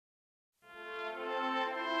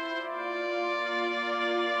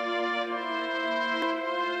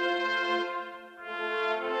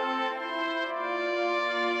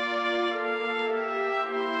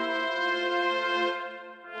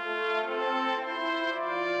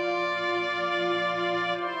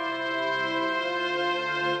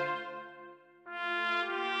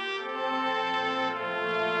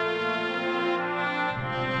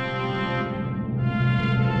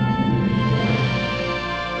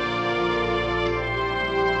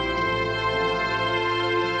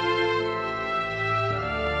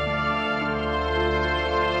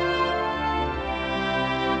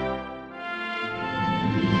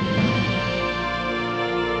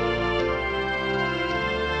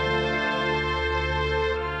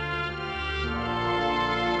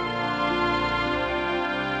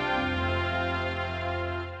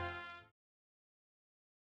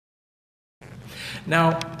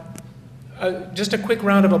Now, just a quick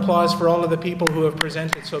round of applause for all of the people who have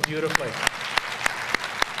presented so beautifully.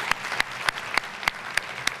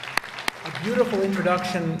 A beautiful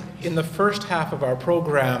introduction in the first half of our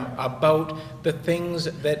program about the things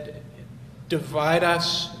that divide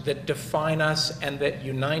us, that define us, and that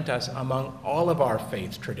unite us among all of our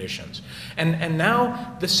faith traditions. And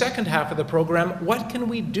now, the second half of the program, what can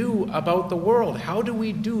we do about the world? How do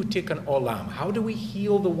we do tikkun olam? How do we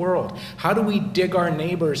heal the world? How do we dig our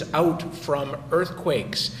neighbors out from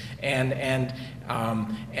earthquakes and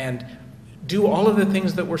do all of the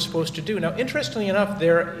things that we're supposed to do? Now, interestingly enough,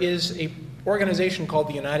 there is a organization called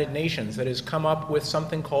the United Nations that has come up with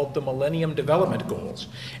something called the Millennium Development Goals.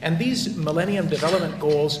 And these Millennium Development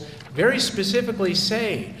Goals very specifically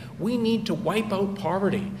say we need to wipe out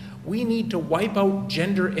poverty. We need to wipe out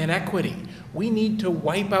gender inequity. We need to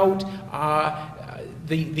wipe out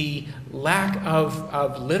the lack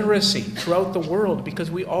of literacy throughout the world,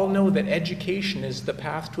 because we all know that education is the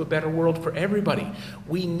path to a better world for everybody.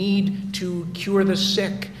 We need to cure the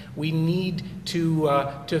sick. We need to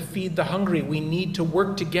feed the hungry. We need to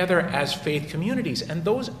work together as faith communities. And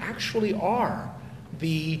those actually are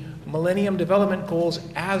the Millennium Development Goals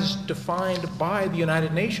as defined by the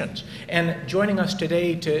United Nations. And joining us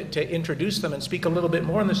today to introduce them and speak a little bit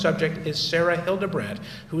more on the subject is Sarah Hildebrandt,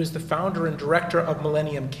 who is the founder and director of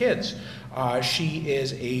Millennium Kids. She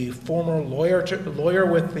is a former lawyer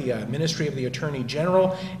with the Ministry of the Attorney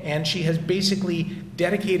General, and she has basically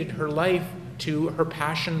dedicated her life to her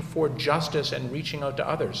passion for justice and reaching out to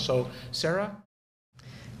others. So, Sarah?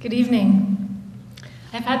 Good evening.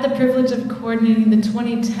 I've had the privilege of coordinating the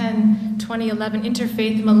 2010-2011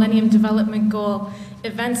 Interfaith Millennium Development Goal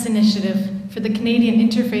Events Initiative for the Canadian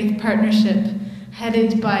Interfaith Partnership,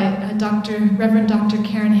 headed by Reverend Dr.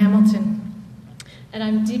 Karen Hamilton. And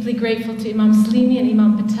I'm deeply grateful to Imam Slimi and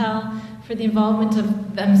Imam Patel for the involvement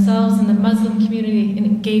of themselves and the Muslim community in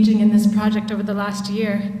engaging in this project over the last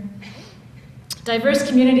year. Diverse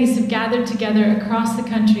communities have gathered together across the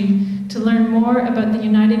country to learn more about the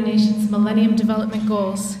United Nations Millennium Development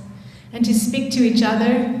Goals and to speak to each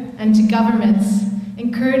other and to governments,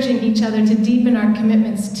 encouraging each other to deepen our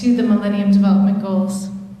commitments to the Millennium Development Goals.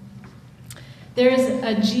 There is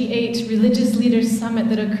a G8 Religious Leaders Summit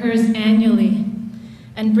that occurs annually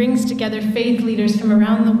and brings together faith leaders from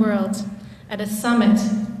around the world at a summit.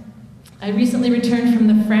 I recently returned from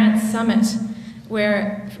the France Summit,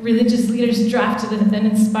 where religious leaders drafted an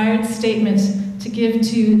inspired statement to give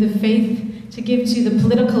to the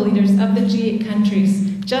political leaders of the G8 countries,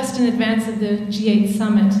 just in advance of the G8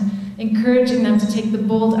 summit, encouraging them to take the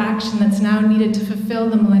bold action that's now needed to fulfill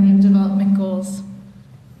the Millennium Development Goals.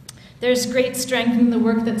 There's great strength in the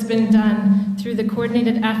work that's been done through the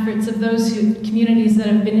coordinated efforts of those communities that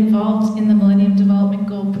have been involved in the Millennium Development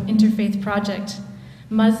Goal Interfaith Project.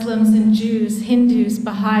 Muslims and Jews, Hindus,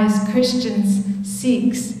 Baha'is, Christians,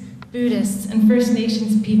 Sikhs, Buddhists, and First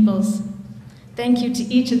Nations peoples. Thank you to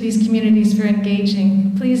each of these communities for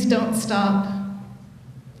engaging. Please don't stop.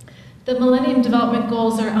 The Millennium Development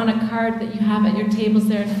Goals are on a card that you have at your tables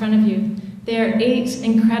there in front of you. They are 8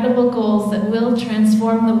 incredible goals that will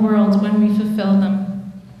transform the world when we fulfill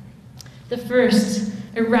them. The first,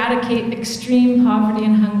 eradicate extreme poverty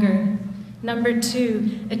and hunger. Number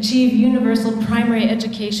 2, achieve universal primary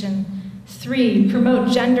education. 3, promote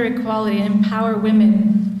gender equality and empower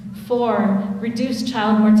women. 4, reduce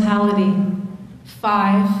child mortality.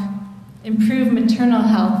 5, improve maternal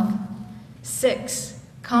health. 6,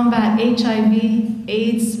 combat HIV,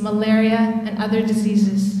 AIDS, malaria, and other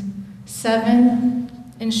diseases. 7,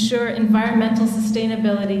 ensure environmental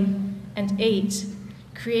sustainability. And 8,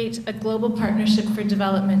 create a global partnership for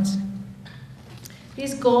development.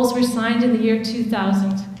 These goals were signed in the year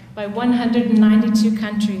 2000 by 192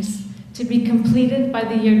 countries to be completed by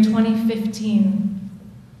the year 2015.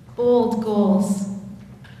 Bold goals.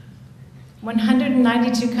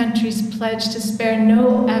 192 countries pledged to spare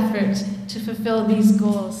no effort to fulfill these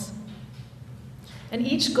goals. And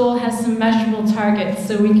each goal has some measurable targets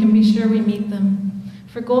so we can be sure we meet them.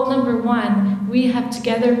 For goal number 1, we have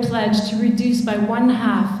together pledged to reduce by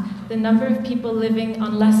 1/2 the number of people living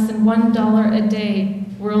on less than $1 a day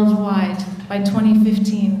worldwide by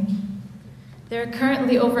 2015. There are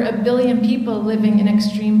currently over 1 billion people living in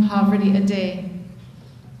extreme poverty a day.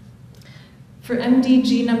 For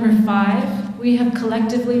MDG number 5, we have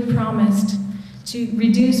collectively promised to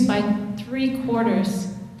reduce by 3/4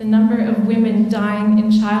 the number of women dying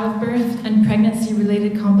in childbirth and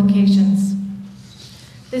pregnancy-related complications.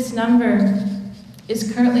 This number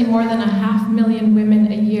is currently more than 500,000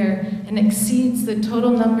 women a year and exceeds the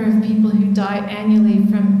total number of people who die annually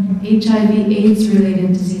from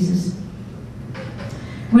HIV/AIDS-related diseases.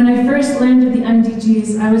 When I first learned of the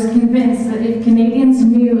MDGs, I was convinced that if Canadians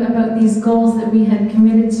knew about these goals that we had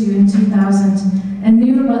committed to in 2000 and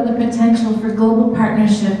knew about the potential for global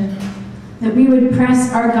partnership, that we would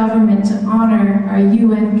press our government to honor our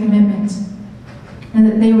UN commitment, and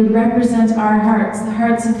that they would represent our hearts, the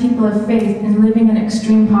hearts of people of faith in living in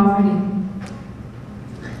extreme poverty.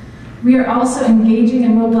 We are also engaging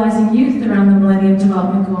and mobilizing youth around the Millennium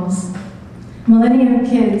Development Goals. Millennium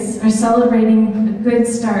Kids are celebrating a good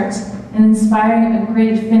start and inspiring a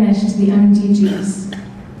great finish to the MDGs.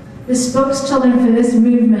 The spokeschildren for this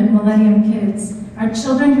movement, Millennium Kids, are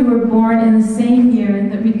children who were born in the same year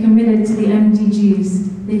that we committed to the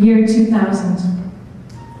MDGs, the year 2000.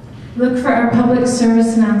 Look for our public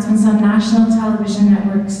service announcements on national television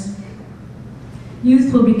networks.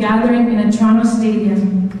 Youth will be gathering in a Toronto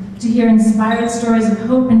stadium to hear inspired stories of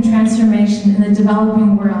hope and transformation in the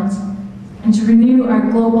developing world, and to renew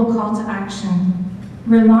our global call to action.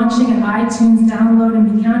 We're launching an iTunes download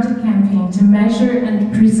and be counted campaign to measure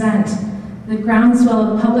and present the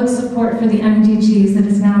groundswell of public support for the MDGs that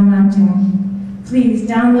is now mounting. Please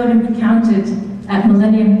download and be counted at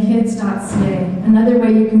millenniumkids.ca, another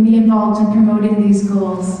way you can be involved in promoting these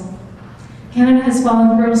goals. Canada has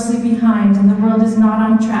fallen grossly behind, and the world is not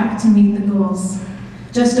on track to meet the goals.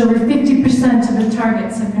 Just over 50% of the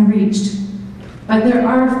targets have been reached, but there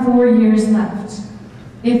are 4 years left.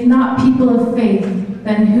 If not people of faith,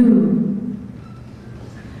 then who?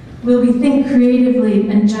 Will we think creatively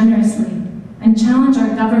and generously and challenge our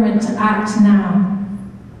government to act now?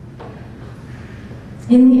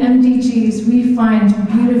 In the MDGs, we find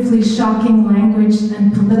beautifully shocking language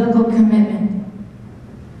and political commitment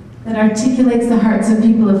that articulates the hearts of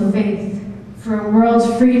people of faith for a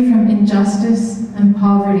world free from injustice and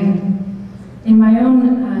poverty. In my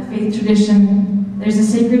own faith tradition, there's a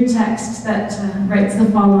sacred text that writes the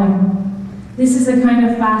following: "This is the kind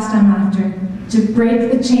of fast I'm after, to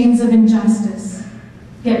break the chains of injustice,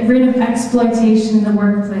 get rid of exploitation in the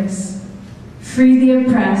workplace, free the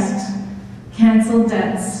oppressed, cancel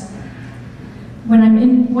debts. What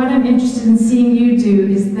I'm interested in seeing you do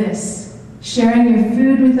is this: sharing your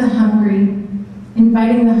food with the hungry,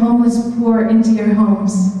 inviting the homeless poor into your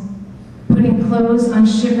homes, putting clothes on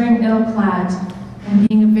shivering ill-clad, and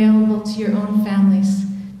being available to your own families.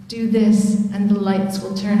 Do this, and the lights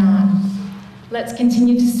will turn on." Let's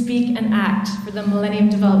continue to speak and act for the Millennium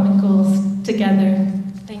Development Goals together.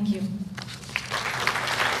 Thank you.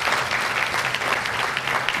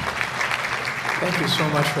 Thank you so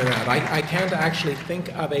much for that. I can't actually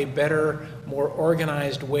think of a better, more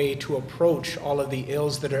organized way to approach all of the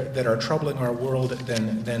ills that are troubling our world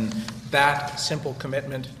than that simple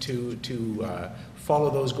commitment to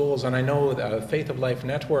follow those goals. And I know the Faith of Life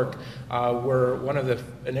Network were one of the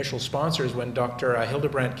initial sponsors when Dr.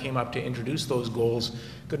 Hildebrandt came up to introduce those goals,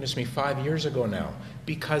 goodness me, 5 years ago now,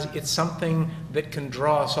 because it's something that can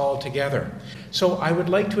draw us all together. So I would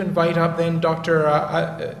like to invite up then Dr.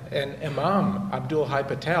 and Imam Abdul Hai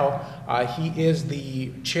Patel. He is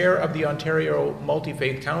the chair of the Ontario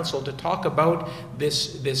Multi-Faith Council, to talk about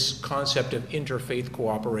this concept of interfaith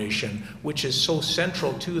cooperation, which is so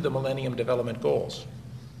central to the Millennium Development Goals.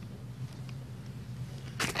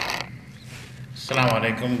 Assalamu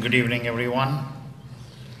alaikum. Good evening, everyone.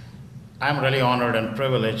 I'm really honored and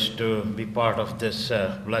privileged to be part of this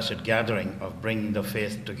blessed gathering of bringing the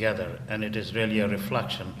faith together, and it is really a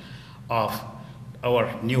reflection of our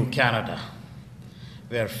new Canada,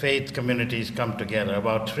 where faith communities come together.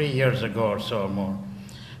 About 3 years ago or so or more,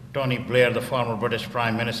 Tony Blair, the former British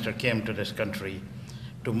Prime Minister, came to this country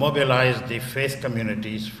to mobilize the faith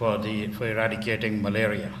communities for eradicating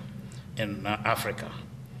malaria in Africa.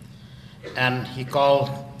 And he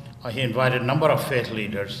invited a number of faith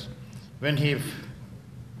leaders. When he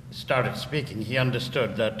started speaking, he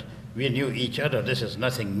understood that we knew each other. This is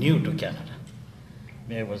nothing new to Canada.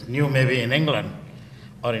 It was new maybe in England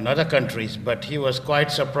or in other countries, but he was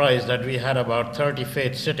quite surprised that we had about 30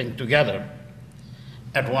 faiths sitting together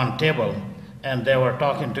at one table, and they were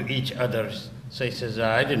talking to each other. So he says,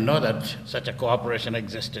 I didn't know that such a cooperation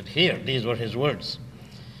existed here. These were his words.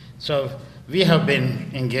 So we have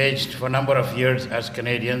been engaged for a number of years as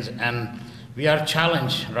Canadians, and we are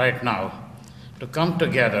challenged right now to come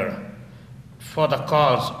together for the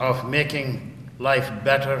cause of making life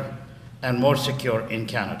better and more secure in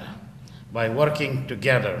Canada by working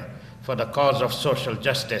together for the cause of social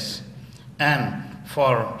justice and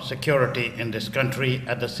for security in this country,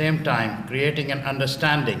 at the same time creating an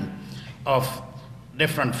understanding of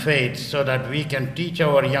different faiths so that we can teach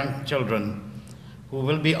our young children who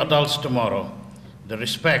will be adults tomorrow the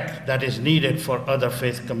respect that is needed for other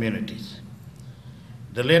faith communities.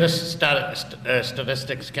 The latest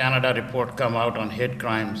Statistics Canada report come out on hate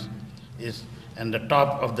crimes and the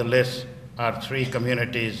top of the list are three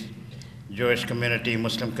communities: Jewish community,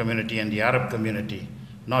 Muslim community, and the Arab community,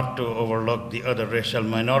 not to overlook the other racial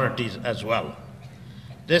minorities as well.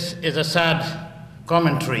 This is a sad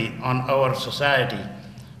commentary on our society,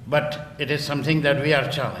 but it is something that we are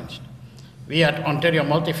challenged. We at Ontario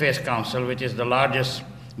Multi-Faith Council, which is the largest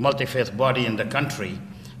multi-faith body in the country,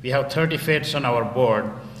 we have 30 faiths on our board,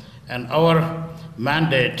 and our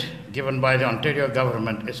mandate given by the Ontario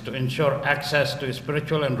government is to ensure access to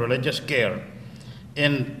spiritual and religious care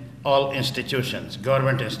in all institutions,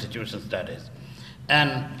 government institutions that is.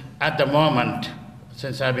 And at the moment,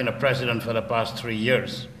 since I've been a president for the past 3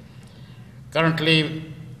 years,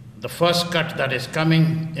 currently the first cut that is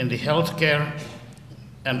coming in the healthcare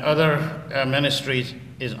and other ministries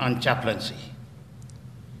is on chaplaincy.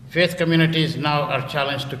 Faith communities now are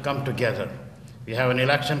challenged to come together. We have an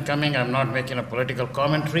election coming. I'm not making a political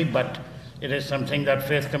commentary, but it is something that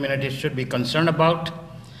faith communities should be concerned about,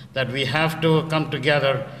 that we have to come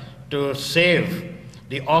together to save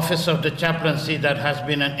the office of the chaplaincy that has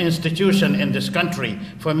been an institution in this country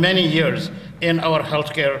for many years in our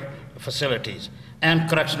healthcare facilities and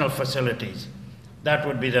correctional facilities. That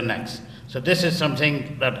would be the next. So this is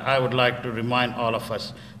something that I would like to remind all of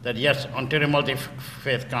us, that yes, Ontario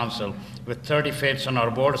Multi-Faith Council, with 30 faiths on our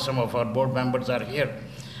board, some of our board members are here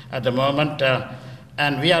at the moment,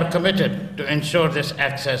 and we are committed to ensure this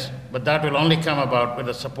access, but that will only come about with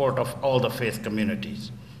the support of all the faith communities.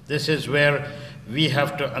 This is where we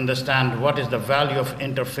have to understand what is the value of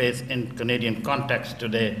interfaith in Canadian context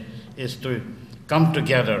today, is to come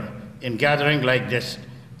together in gathering like this,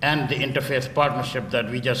 and the interfaith partnership that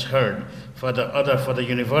we just heard for the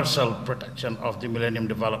universal protection of the Millennium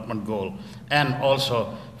Development Goal, and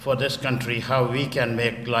also for this country, how we can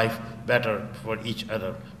make life better for each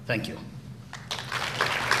other. Thank you.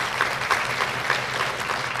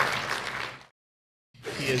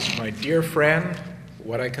 He is my dear friend,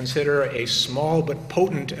 what I consider a small but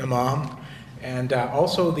potent Imam, and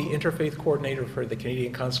also the Interfaith Coordinator for the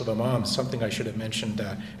Canadian Council of Imams, something I should have mentioned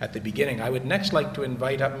at the beginning. I would next like to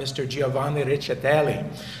invite up Mr. Giovanni Riccitelli.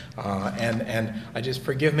 And I just,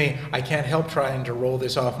 forgive me, I can't help trying to roll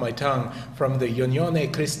this off my tongue, from the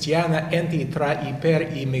Unione Cristiana Enti tra I per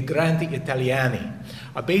I Migranti Italiani.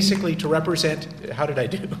 Basically to represent, how did I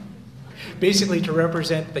do? Basically to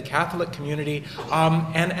represent the Catholic community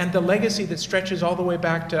and the legacy that stretches all the way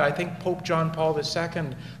back to, I think, Pope John Paul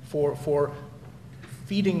II for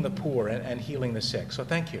feeding the poor and healing the sick. So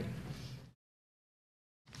thank you.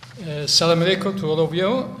 Salam alaikum to all of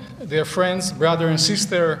you, dear friends, brother and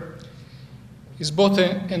sister. It's both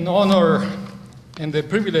an honor and a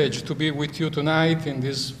privilege to be with you tonight in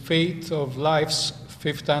this Faith of Life's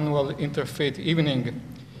 5th annual Interfaith evening.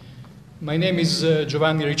 My name is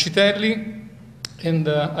Giovanni Riccitelli, and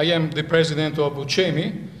I am the president of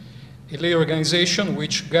UCEMI, a lay organization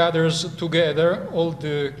which gathers together all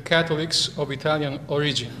the Catholics of Italian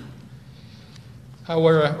origin.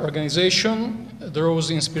 Our organization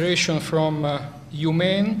draws inspiration from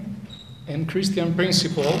humane and Christian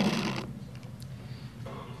principle,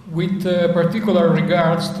 with particular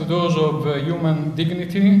regards to those of human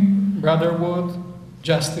dignity, brotherhood,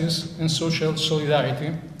 justice, and social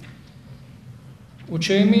solidarity.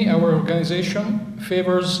 UCEMI, our organization,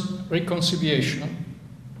 favors reconciliation,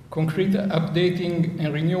 concrete updating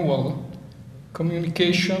and renewal,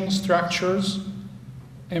 communication structures,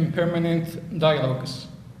 and permanent dialogues,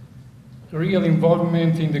 real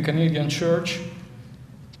involvement in the Canadian Church,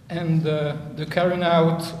 and the carrying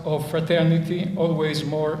out of fraternity, always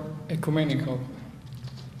more ecumenical.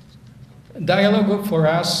 Dialogue for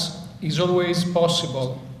us is always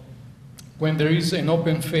possible when there is an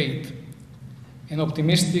open faith, an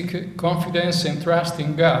optimistic confidence and trust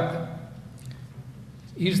in God.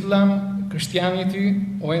 Islam, Christianity,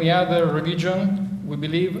 or any other religion, we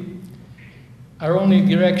believe, are only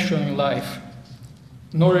direction in life.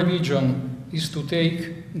 No religion is to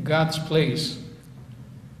take God's place.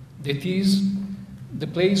 That is, the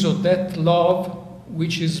place of that love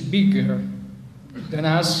which is bigger than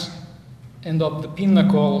us and of the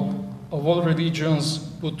pinnacle of all religions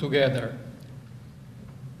put together.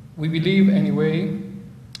 We believe, anyway,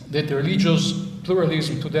 that religious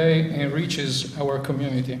pluralism today enriches our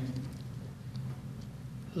community.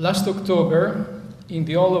 Last October, in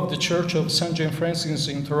the hall of the Church of St. James Francis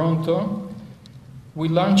in Toronto, we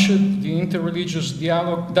launched the interreligious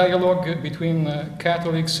dialogue between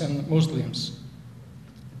Catholics and Muslims.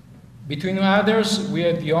 Between others, we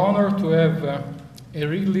had the honor to have a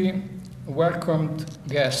really welcomed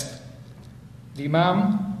guest, the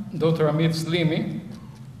Imam, Dr. Hamid Slimi,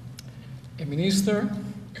 a minister,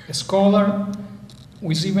 a scholar, who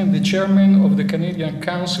is even the chairman of the Canadian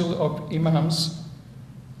Council of Imams,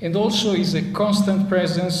 and also is a constant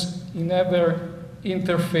presence in every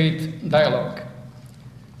interfaith dialogue.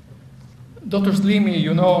 Dr. Slimi,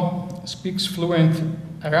 you know, speaks fluent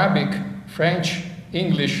Arabic, French,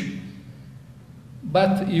 English,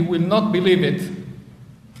 but you will not believe it.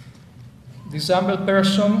 This humble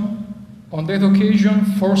person, on that occasion,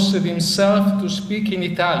 forced himself to speak in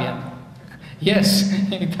Italian. Yes,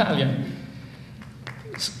 in Italian.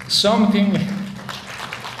 Something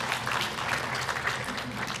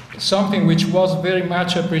which was very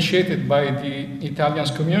much appreciated by the Italian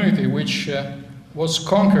community, which was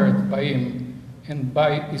conquered by him and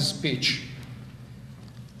by his speech.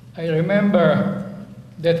 I remember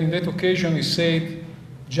that in that occasion he said,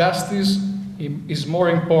 "Justice is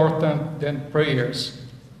more important than prayers."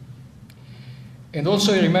 And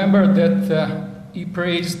also I remember that he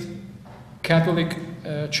praised Catholic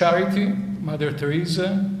charity, Mother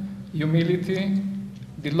Teresa, humility,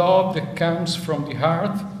 the love that comes from the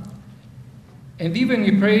heart, and even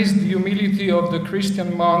he praised the humility of the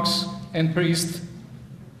Christian monks and priests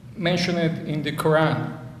mentioned in the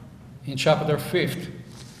Quran, in chapter 5.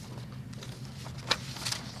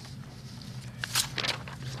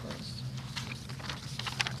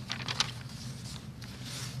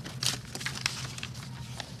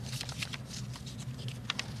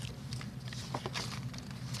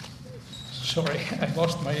 Sorry, I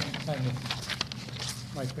lost my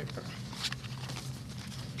paper.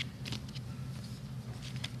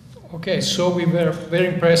 Okay, so we were very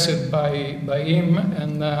impressed by him,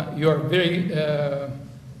 and you are very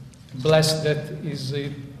blessed that is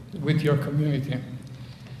with your community.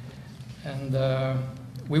 And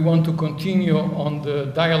we want to continue on the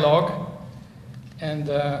dialogue, and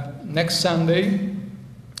next Sunday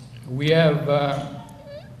we have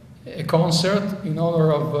a concert in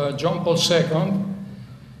honor of John Paul II.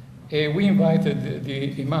 We invited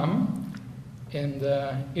the Imam, and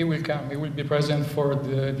he will come. He will be present for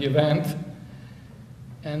the event,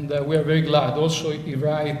 and we are very glad. Also, he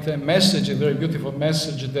wrote a message, a very beautiful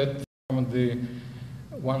message that from the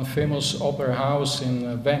one famous opera house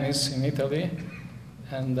in Venice, in Italy,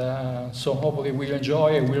 and so hopefully we'll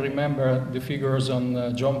enjoy. We'll remember the figures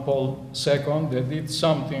on John Paul II that did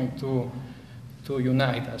something to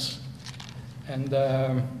unite us, and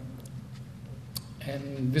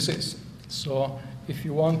this is so. If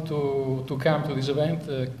you want to come to this event,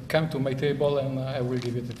 come to my table and I will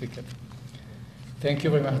give you the ticket. Thank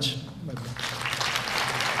you very much.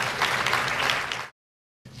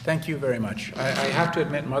 Thank you very much. I have to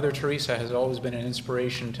admit, Mother Teresa has always been an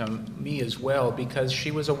inspiration to me as well, because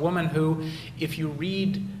she was a woman who, if you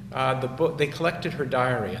read the book, they collected her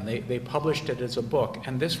diary and they published it as a book,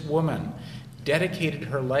 and this woman dedicated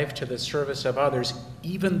her life to the service of others,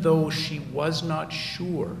 even though she was not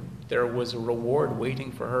sure there was a reward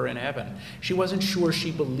waiting for her in heaven. She wasn't sure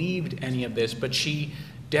she believed any of this, but she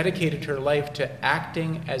dedicated her life to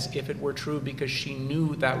acting as if it were true, because she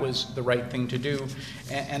knew that was the right thing to do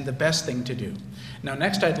and the best thing to do. Now,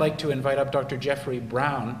 next I'd like to invite up Dr. Jeffrey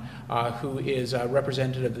Brown, who is a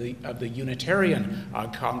representative of the Unitarian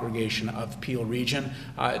congregation of Peel Region,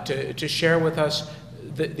 to share with us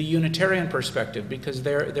the Unitarian perspective, because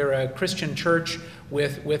they're a Christian church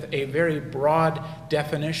with a very broad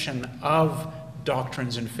definition of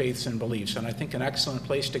doctrines and faiths and beliefs, and I think an excellent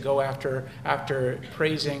place to go after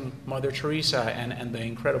praising Mother Teresa and the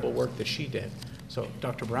incredible work that she did. So,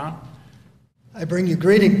 Dr. Brown? I bring you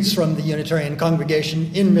greetings from the Unitarian congregation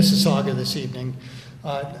in Mississauga this evening.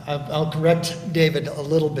 I'll correct David a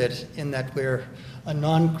little bit in that we're a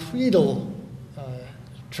non-creedal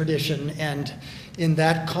tradition, and in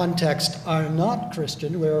that context are not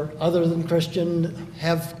Christian. We're other than Christian,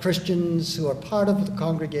 have Christians who are part of the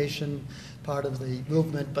congregation, part of the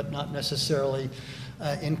movement, but not necessarily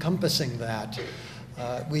encompassing that.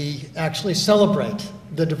 We actually celebrate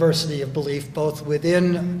the diversity of belief both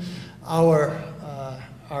within our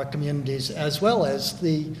communities as well as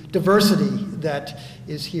the diversity that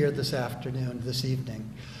is here this afternoon, this evening.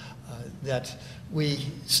 That we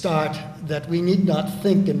need not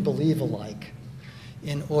think and believe alike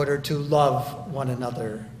in order to love one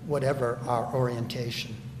another, whatever our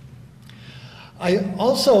orientation. I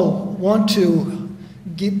also want to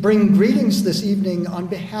bring greetings this evening on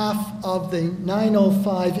behalf of the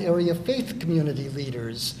 905 area faith community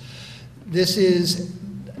leaders. This is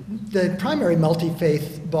the primary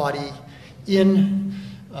multi-faith body in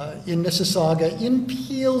Mississauga. In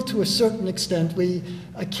Peel, to a certain extent, we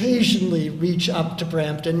occasionally reach up to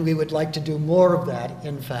Brampton. We would like to do more of that,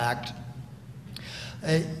 in fact.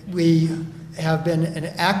 We have been an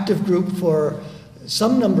active group for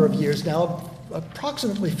some number of years now,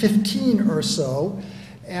 approximately 15 or so,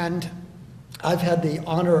 and I've had the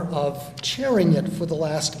honor of chairing it for the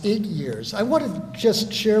last 8 years. I want to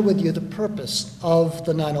just share with you the purpose of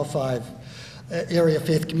the 905 Area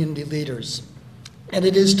Faith Community Leaders. And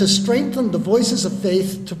it is to strengthen the voices of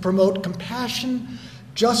faith to promote compassion,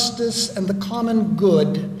 justice, and the common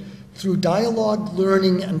good through dialogue,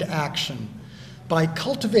 learning, and action, by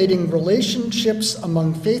cultivating relationships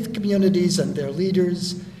among faith communities and their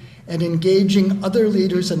leaders, and engaging other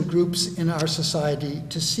leaders and groups in our society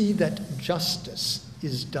to see that justice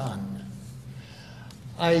is done.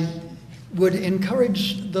 I would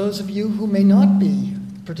encourage those of you who may not be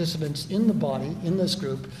participants in the body, in this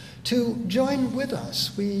group, to join with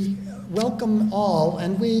us. We welcome all,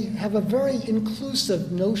 and we have a very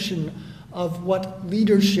inclusive notion of what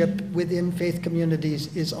leadership within faith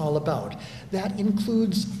communities is all about. That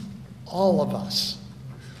includes all of us.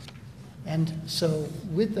 And so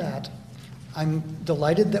with that, I'm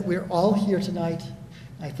delighted that we're all here tonight.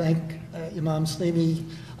 I thank Imam Slimi.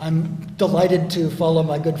 I'm delighted to follow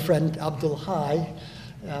my good friend Abdul Hai,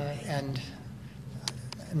 and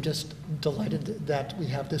I'm just delighted that we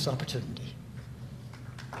have this opportunity.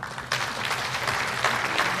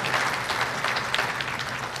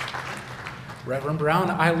 Reverend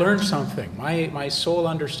Brown, I learned something. My sole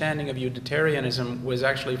understanding of Unitarianism was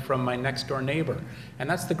actually from my next door neighbor. And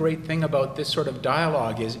that's the great thing about this sort of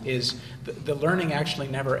dialogue is the learning actually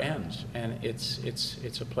never ends. And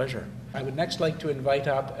it's a pleasure. I would next like to invite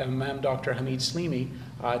up Imam Dr. Hamid Slimi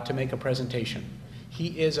to make a presentation.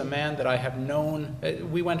 He is a man that I have known.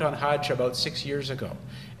 We went on Hajj about 6 years ago,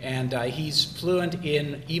 and he's fluent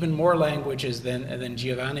in even more languages than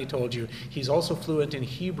Giovanni told you. He's also fluent in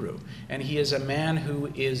Hebrew, and he is a man who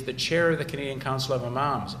is the chair of the Canadian Council of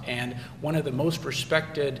Imams and one of the most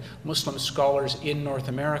respected Muslim scholars in North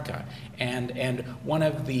America, and one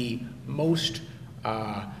of the most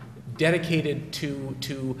dedicated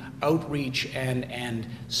to outreach and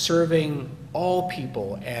serving all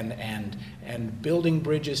people and building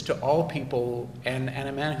bridges to all people, and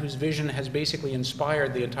a man whose vision has basically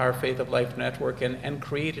inspired the entire Faith of Life network and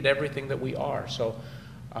created everything that we are. So,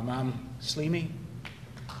 Imam Slimi.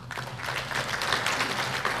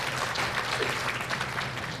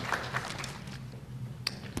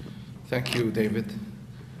 Thank you, David.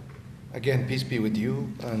 Again, peace be with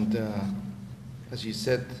you. And as you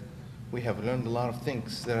said, we have learned a lot of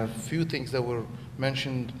things. There are a few things that were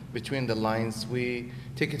mentioned between the lines. We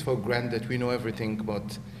take it for granted. We know everything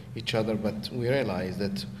about each other, but we realize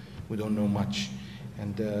that we don't know much.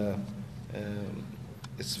 And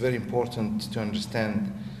it's very important to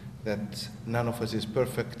understand that none of us is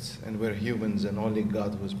perfect, and we're humans, and only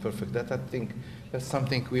God who is perfect. That, I think, that's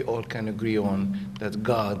something we all can agree on, that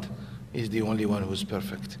God is the only one who's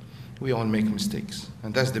perfect. We all make mistakes,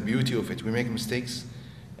 and that's the beauty of it. We make mistakes,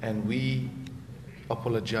 and we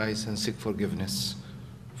apologize and seek forgiveness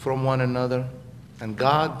from one another. And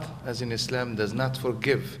God, as in Islam, does not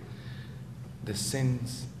forgive the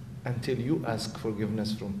sins until you ask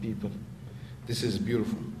forgiveness from people. This is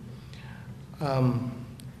beautiful.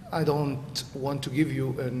 I don't want to give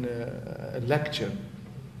you a lecture,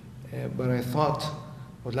 but I thought I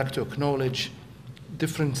would like to acknowledge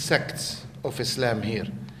different sects of Islam here,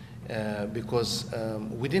 because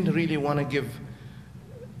we didn't really want to give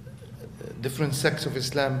different sects of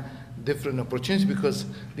Islam different opportunities, because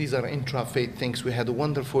these are intra-faith things. We had a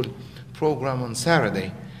wonderful program on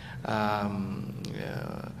Saturday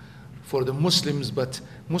for the Muslims, but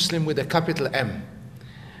Muslim with a capital M.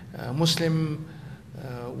 Muslim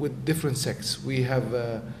with different sects. We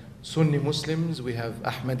have Sunni Muslims, we have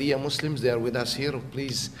Ahmadiyya Muslims, they are with us here.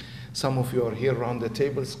 Please, some of you are here around the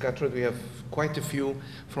table scattered. We have quite a few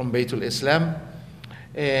from Baytul Islam.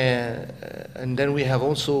 And then we have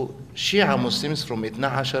also Shia Muslims from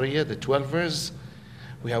Itna Ashariya, the 12ers.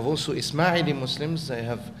 We have also Ismaili Muslims. I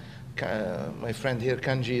have my friend here,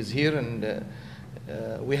 Kanji, is here, and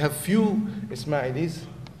we have few Ismailis.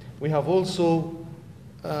 We have also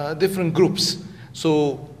different groups.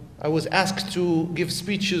 So I was asked to give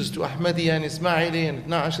speeches to Ahmadiyya and Ismaili and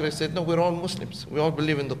Itna Ashariya. I said, no, we're all Muslims. We all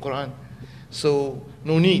believe in the Quran. So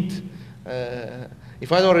no need.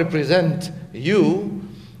 If I don't represent you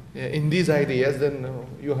in these ideas, then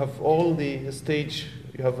you have all the stage.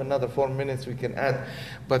 You have another 4 minutes we can add.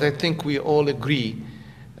 But I think we all agree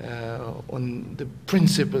on the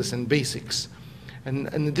principles and basics.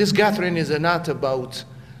 And this gathering is not about,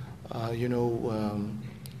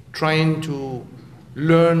 trying to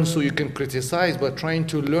learn so you can criticize, but trying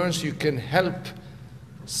to learn so you can help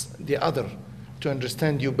the other to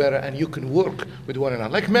understand you better, and you can work with one another.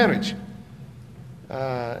 Like marriage.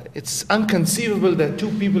 it's inconceivable that two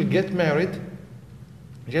people get married,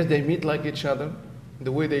 just they meet like each other,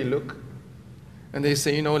 the way they look, and they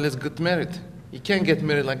say, you know, let's get married. You can't get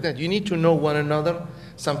married like that. You need to know one another.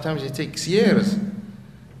 Sometimes it takes years.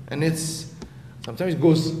 And sometimes it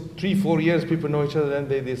goes 3-4 years, people know each other, then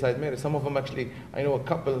they decide marriage. Some of them actually, I know a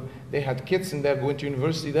couple, they had kids and they're going to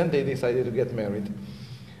university, then they decided to get married.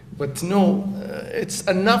 But no, it's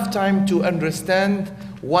enough time to understand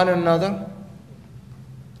one another.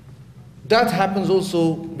 That happens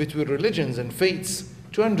also between religions and faiths,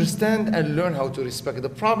 to understand and learn how to respect. The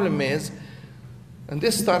problem is, and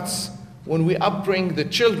this starts when we upbring the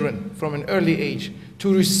children from an early age,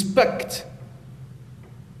 to respect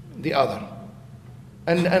the other.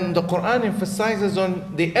 And the Quran emphasizes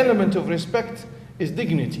on the element of respect is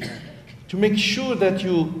dignity, to make sure that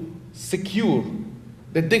you secure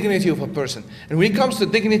the dignity of a person. And when it comes to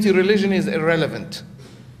dignity, religion is irrelevant.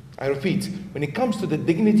 I repeat, when it comes to the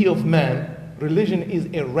dignity of man, religion is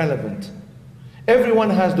irrelevant. Everyone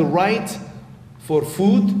has the right for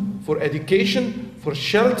food, for education, for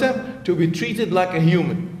shelter, to be treated like a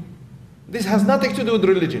human. This has nothing to do with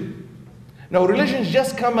religion. Now, religions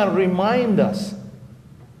just come and remind us.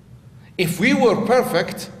 If we were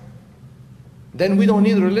perfect, then we don't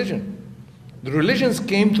need religion. The religions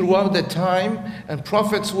came throughout the time, and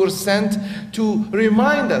prophets were sent to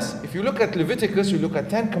remind us. If you look at Leviticus, you look at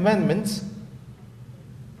 10 commandments,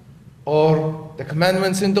 or the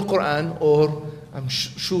commandments in the Quran, or I'm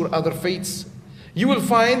sure other faiths, you will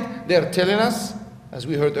find they're telling us, as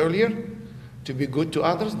we heard earlier, to be good to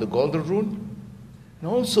others, the golden rule. And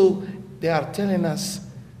also, they are telling us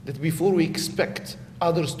that before we expect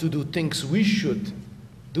others to do things, we should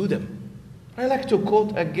do them. I like to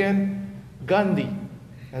quote again Gandhi,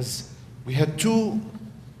 as we had two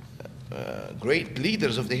great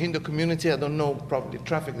leaders of the Hindu community. I don't know, probably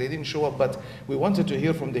traffic, they didn't show up, but we wanted to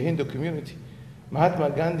hear from the Hindu community. Mahatma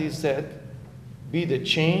Gandhi said, be the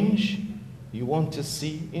change you want to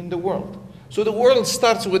see in the world. So the world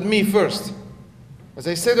starts with me first. As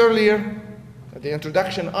I said earlier at the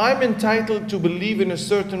introduction, I'm entitled to believe in a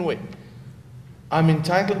certain way. I'm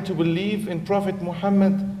entitled to believe in Prophet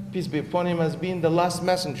Muhammad, peace be upon him, as being the last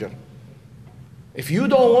messenger. If you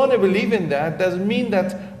don't want to believe in that, doesn't mean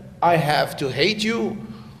that I have to hate you,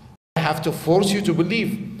 I have to force you to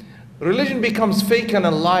believe. Religion becomes fake and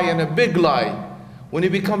a lie, and a big lie, when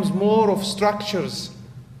it becomes more of structures,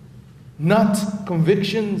 not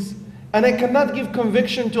convictions. And I cannot give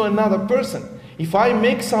conviction to another person. If I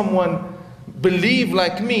make someone believe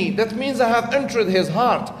like me, that means I have entered his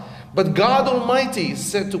heart. But God Almighty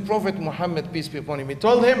said to Prophet Muhammad, peace be upon him, he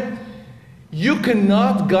told him, you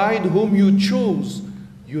cannot guide whom you choose.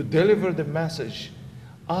 You deliver the message.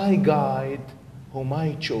 I guide whom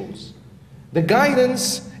I chose. The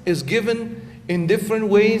guidance is given in different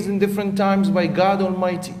ways, in different times by God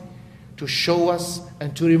Almighty, to show us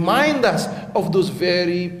and to remind us of those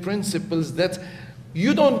very principles that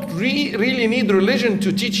you don't really need religion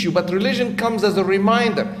to teach you, but religion comes as a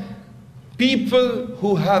reminder. People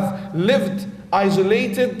who have lived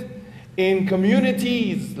isolated in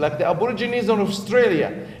communities like the Aborigines of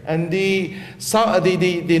Australia and the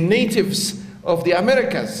natives of the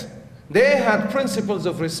Americas, they had principles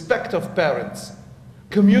of respect of parents,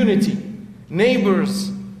 community,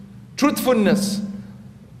 neighbors, truthfulness.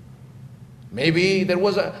 Maybe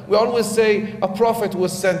we always say a prophet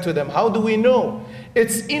was sent to them. How do we know?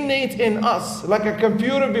 It's innate in us, like a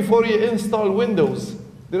computer before you install Windows.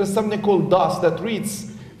 There is something called DOS that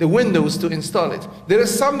reads the Windows to install it. There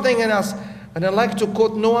is something in us, and I like to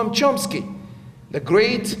quote Noam Chomsky, the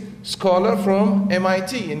great scholar from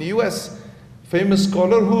MIT in the US, famous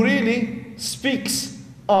scholar who really speaks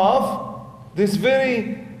of this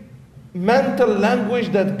very mental language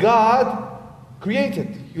that God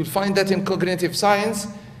created. You'll find that in cognitive science,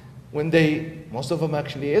 when most of them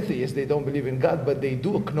actually atheists, they don't believe in God, but they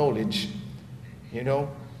do acknowledge,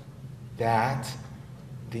 that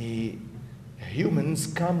the humans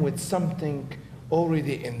come with something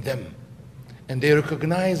already in them, and they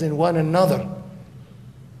recognize in one another.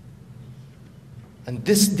 And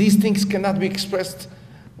these things cannot be expressed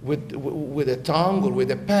with a tongue or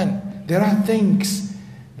with a pen. There are things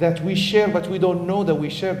that we share, but we don't know that we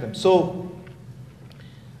share them. So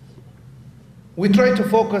we try to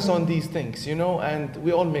focus on these things, and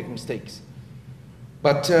we all make mistakes.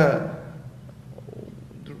 But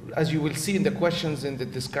as you will see in the questions and the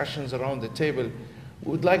discussions around the table,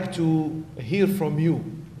 we would like to hear from you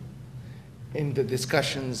in the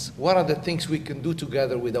discussions. What are the things we can do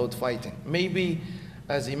together without fighting? Maybe,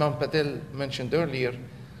 as Imam Patel mentioned earlier,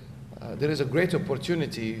 there is a great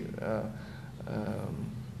opportunity.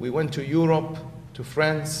 We went to Europe to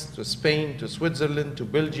France, to Spain, to Switzerland, to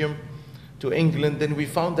Belgium, to England, then we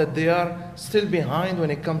found that they are still behind when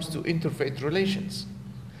it comes to interfaith relations.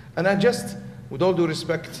 And I just, with all due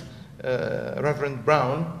respect, Reverend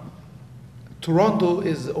Brown, Toronto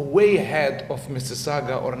is way ahead of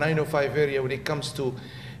Mississauga or 905 area when it comes to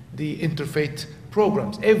the interfaith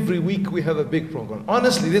programs. Every week we have a big program.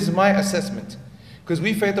 Honestly, this is my assessment. Because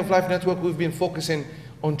we, Faith of Life Network, we've been focusing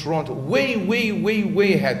on Toronto way, way, way,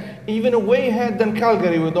 way ahead. Even way ahead than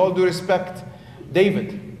Calgary, with all due respect,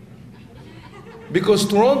 David. Because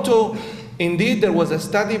Toronto, indeed, there was a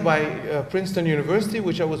study by Princeton University,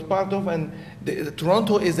 which I was part of, and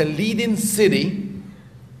Toronto is a leading city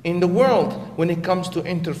in the world when it comes to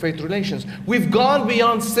interfaith relations. We've gone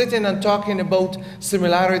beyond sitting and talking about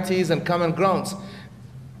similarities and common grounds.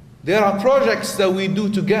 There are projects that we do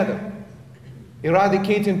together.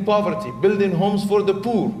 Eradicating poverty, building homes for the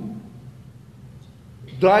poor,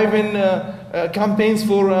 driving campaigns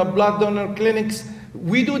for blood donor clinics.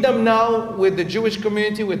 We do them now with the Jewish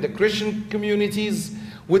community, with the Christian communities,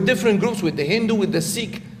 with different groups, with the Hindu, with the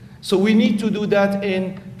Sikh. So we need to do that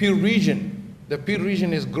in Peel region. The Peel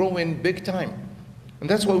region is growing big time. And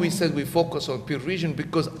that's why we said we focus on Peel region,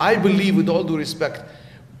 because I believe, with all due respect,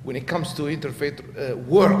 when it comes to interfaith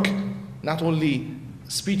work, not only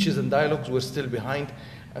speeches and dialogues, we're still behind.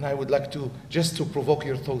 And I would like to, just to provoke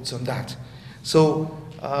your thoughts on that. So,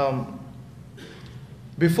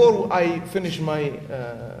 before I finish my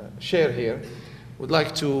share here, would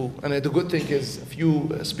like to, and the good thing is a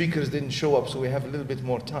few speakers didn't show up, so we have a little bit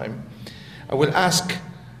more time. I will ask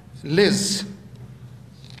Liz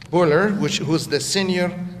Buller, who's the Senior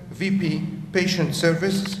VP Patient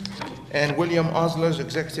Service, and William Osler's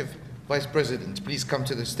Executive Vice President. Please come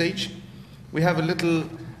to the stage. We have a little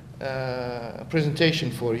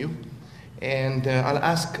presentation for you, and I'll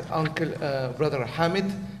ask Brother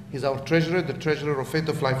Hamid. He's our treasurer, the treasurer of Faith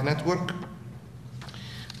of Life Network.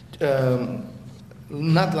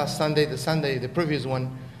 Not last Sunday, the previous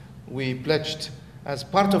one, we pledged as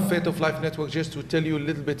part of Faith of Life Network, just to tell you a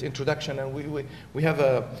little bit introduction, and we have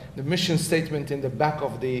the mission statement in the back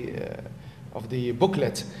of the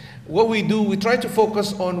booklet. What we do, we try to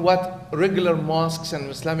focus on what regular mosques and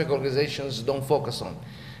Islamic organizations don't focus on.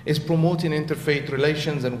 It's promoting interfaith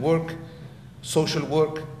relations and work, social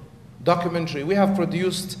work, documentary. We have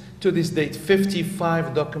produced, to this date,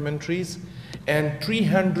 55 documentaries and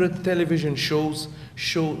 300 television shows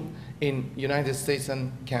shown in United States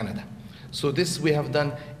and Canada. So this we have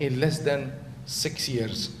done in less than 6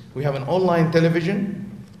 years. We have an online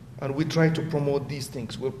television, and we try to promote these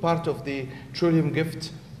things. We're part of the Trillium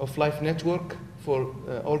Gift of Life Network for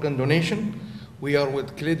organ donation. We are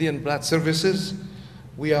with Canadian Blood Services.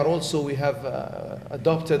 We have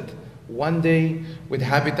adopted One Day with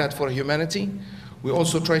Habitat for Humanity. We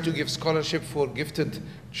also try to give scholarship for gifted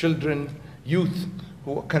children, youth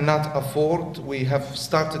who cannot afford. We have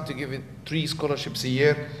started to give it 3 scholarships a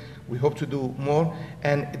year. We hope to do more,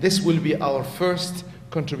 and this will be our first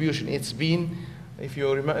contribution. It's been, if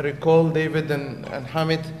you recall, David and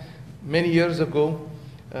Hamid, many years ago,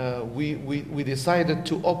 we decided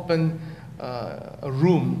to open a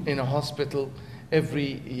room in a hospital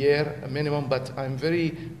every year, a minimum, but I'm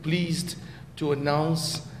very pleased to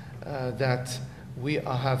announce that we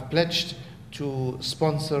have pledged to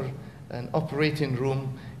sponsor an operating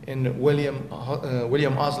room in William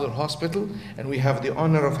Osler Hospital, and we have the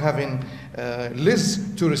honor of having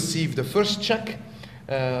Liz to receive the first check,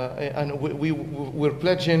 and we're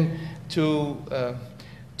pledging to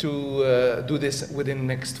do this within the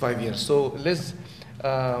next 5 years. So Liz,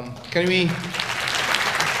 can we?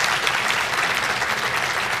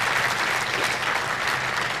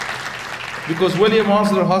 Because William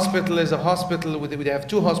Osler Hospital is a hospital, we have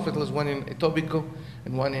 2 hospitals, one in Etobicoke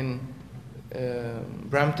and one in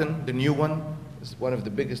Brampton. The new one is one of the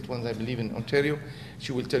biggest ones, I believe, in Ontario.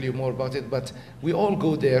 She will tell you more about it, but we all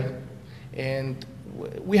go there, and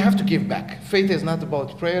we have to give back. Faith is not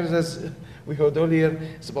about prayers, as we heard earlier,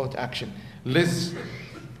 it's about action. Liz,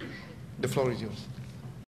 the floor is yours.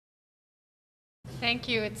 Thank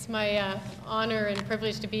you. It's my honor and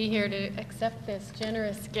privilege to be here to accept this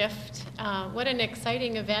generous gift. What an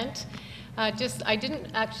exciting event. I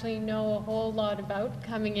didn't actually know a whole lot about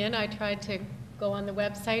coming in. I tried to go on the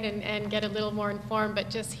website and get a little more informed, but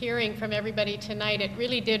just hearing from everybody tonight, it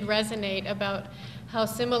really did resonate about how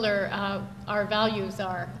similar our values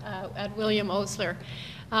are at William Osler.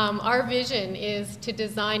 Our vision is to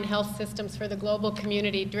design health systems for the global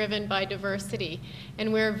community driven by diversity.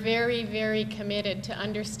 And we're very, very committed to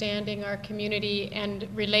understanding our community and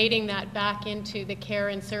relating that back into the care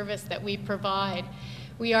and service that we provide.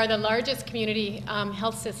 We are the largest community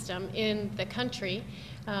health system in the country.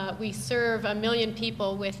 We serve 1 million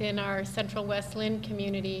people within our Central West Lynn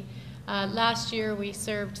community. Last year we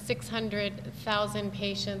served 600,000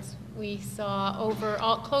 patients. We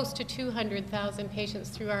saw close to 200,000 patients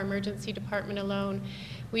through our emergency department alone.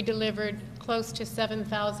 We delivered close to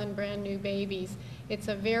 7,000 brand new babies. It's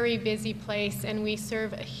a very busy place, and we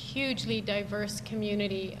serve a hugely diverse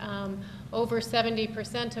community. Over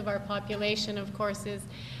 70% of our population, of course, is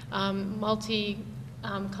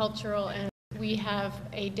multicultural, and we have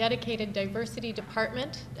a dedicated diversity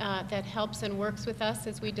department that helps and works with us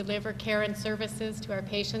as we deliver care and services to our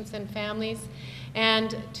patients and families.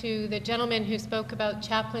 And to the gentleman who spoke about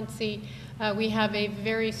chaplaincy, we have a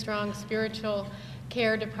very strong spiritual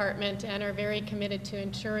care department and are very committed to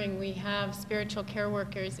ensuring we have spiritual care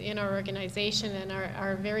workers in our organization, and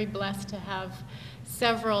are very blessed to have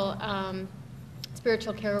several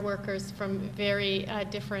spiritual care workers from very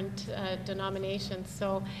different denominations.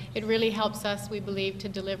 So it really helps us, we believe, to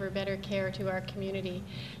deliver better care to our community.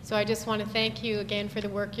 So I just want to thank you again for the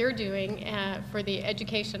work you're doing, for the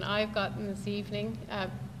education I've gotten this evening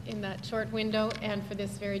in that short window, and for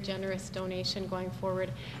this very generous donation going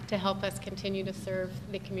forward to help us continue to serve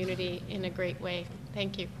the community in a great way.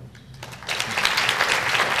 Thank you.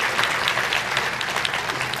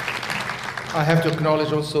 I have to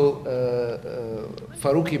acknowledge also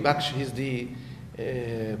Farouqi Baksh. He's the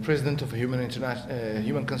president of Human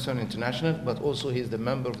Concern International, but also he's the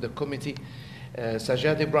member of the committee.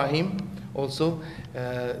 Sajjad Ibrahim also.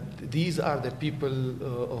 These are the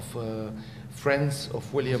people of Friends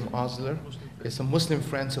of William Osler. It's a Muslim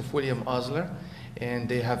Friends of William Osler, and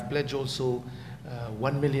they have pledged also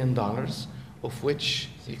 $1 million, of which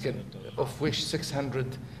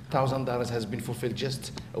 $600,000 has been fulfilled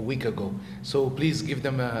just a week ago. So please give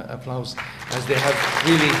them an applause, as they have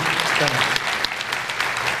really done it.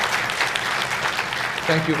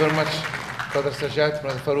 Thank you very much, Brother Sajjad,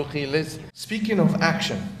 Brother Farouqi, Liz. Speaking of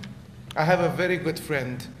action, I have a very good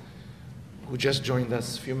friend who just joined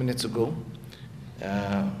us a few minutes ago.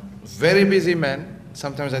 Very busy man.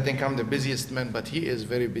 Sometimes I think I'm the busiest man, but he is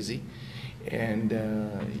very busy. And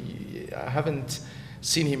I haven't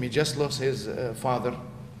seen him. He just lost his father a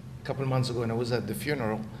couple months ago, and I was at the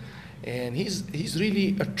funeral. And he's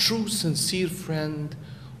really a true, sincere friend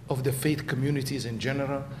of the faith communities in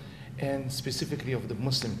general, and specifically of the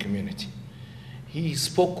Muslim community. He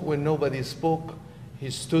spoke when nobody spoke.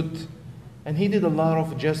 He stood, and he did a lot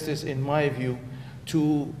of justice, in my view,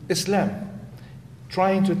 to Islam,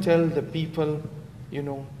 trying to tell the people, you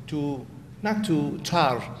know, not to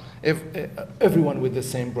tar everyone with the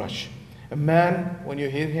same brush. A man, when you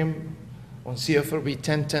hear him on CFRB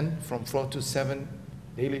 1010 from 4 to 7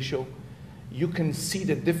 Daily Show, you can see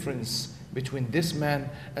the difference between this man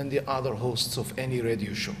and the other hosts of any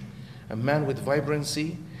radio show. A man with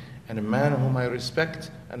vibrancy, and a man whom I respect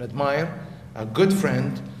and admire, a good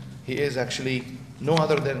friend. He is actually no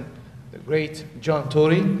other than the great John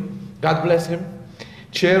Tory, God bless him,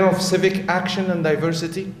 Chair of Civic Action and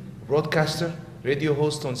Diversity, broadcaster, radio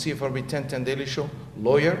host on CFRB 1010 Daily Show,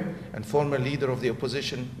 lawyer, and former leader of the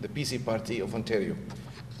opposition, the PC Party of Ontario.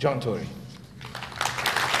 John Tory.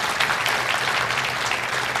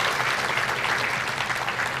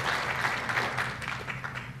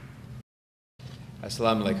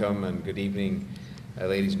 Assalamu alaikum, and good evening,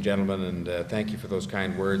 ladies and gentlemen, and thank you for those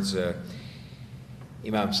kind words.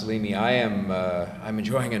 Imam Slimi, I'm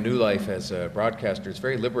enjoying a new life as a broadcaster. It's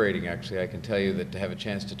very liberating, actually. I can tell you that to have a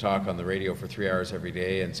chance to talk on the radio for 3 hours every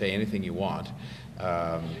day and say anything you want,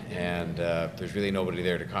 there's really nobody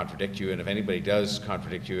there to contradict you, and if anybody does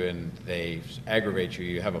contradict you and they aggravate you,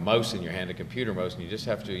 you have a mouse in your hand, a computer mouse, and you just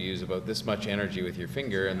have to use about this much energy with your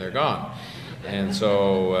finger and they're gone. And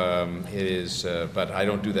so it is, but I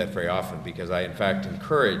don't do that very often, because I in fact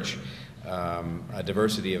encourage a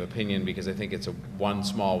diversity of opinion, because I think it's one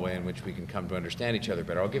small way in which we can come to understand each other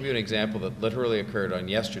better. I'll give you an example that literally occurred on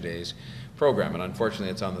yesterday's program, and unfortunately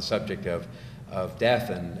it's on the subject of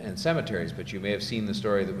death and cemeteries, but you may have seen the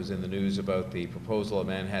story that was in the news about the proposal a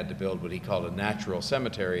man had to build what he called a natural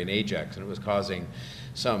cemetery in Ajax, and it was causing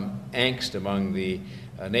some angst among the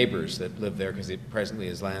neighbors that live there, because it presently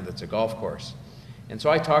is land that's a golf course. And so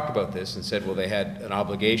I talked about this and said, well, they had an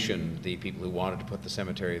obligation, the people who wanted to put the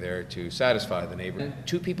cemetery there, to satisfy the neighbor. And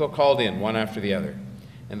 2 people called in, one after the other.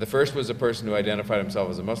 And the first was a person who identified himself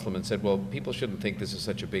as a Muslim and said, well, people shouldn't think this is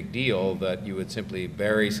such a big deal that you would simply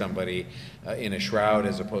bury somebody in a shroud,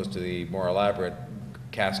 as opposed to the more elaborate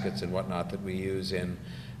caskets and whatnot that we use in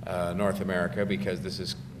North America, because this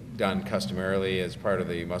is done customarily as part of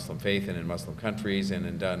the Muslim faith and in Muslim countries,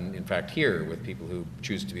 and done, in fact, here with people who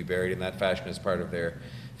choose to be buried in that fashion as part of their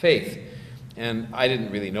faith. And I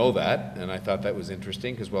didn't really know that, and I thought that was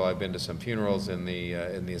interesting because, well, I've been to some funerals in the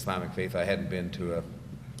Islamic faith. I hadn't been to a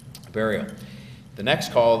burial. The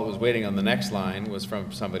next call that was waiting on the next line was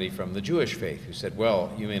from somebody from the Jewish faith who said,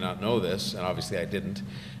 well, you may not know this, and obviously I didn't,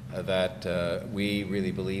 that we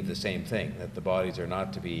really believe the same thing, that the bodies are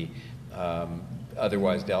not to be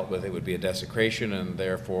otherwise dealt with. It would be a desecration, and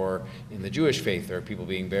therefore in the Jewish faith there are people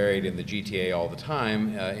being buried in the GTA all the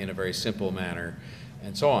time in a very simple manner,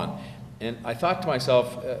 and so on. And I thought to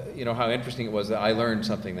myself, you know, how interesting it was that I learned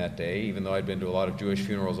something that day. Even though I'd been to a lot of Jewish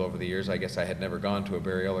funerals over the years, I guess I had never gone to a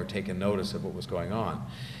burial or taken notice of what was going on.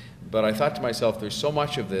 But I thought to myself, there's so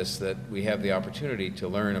much of this that we have the opportunity to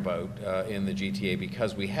learn about in the GTA,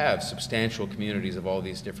 because we have substantial communities of all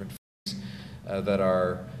these different faiths that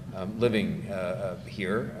are living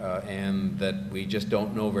here, and that we just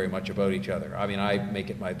don't know very much about each other. I mean, I make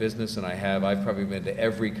it my business, and I've probably been to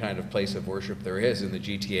every kind of place of worship there is in the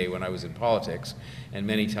GTA when I was in politics, and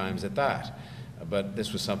many times at that. But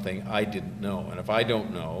this was something I didn't know, and if I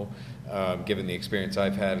don't know, given the experience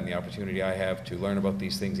I've had and the opportunity I have to learn about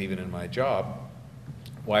these things even in my job,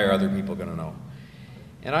 why are other people going to know?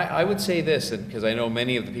 And I would say this, because I know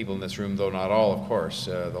many of the people in this room, though not all, of course,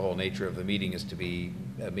 the whole nature of the meeting is to be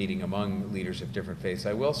a meeting among leaders of different faiths.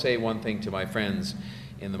 I will say one thing to my friends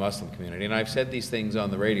in the Muslim community, and I've said these things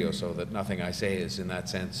on the radio so that nothing I say is in that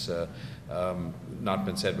sense not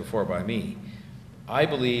been said before by me. I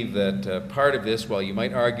believe that part of this, while you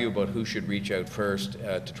might argue about who should reach out first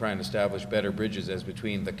to try and establish better bridges as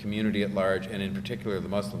between the community at large and in particular the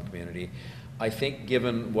Muslim community, I think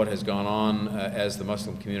given what has gone on as the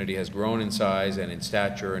Muslim community has grown in size and in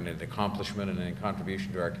stature and in accomplishment and in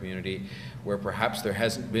contribution to our community, where perhaps there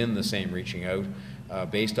hasn't been the same reaching out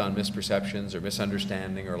based on misperceptions or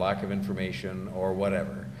misunderstanding or lack of information or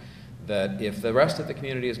whatever, that if the rest of the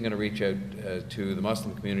community isn't going to reach out to the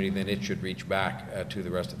Muslim community, then it should reach back to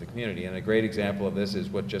the rest of the community. And a great example of this is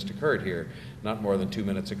what just occurred here not more than 2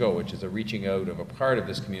 minutes ago, which is a reaching out of a part of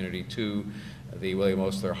this community to the William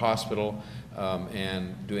Osler Hospital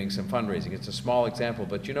and doing some fundraising. It's a small example,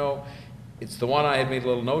 but you know, it's the one I had made a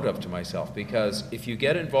little note of to myself, because if you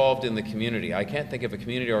get involved in the community, I can't think of a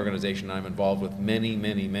community organization I'm involved with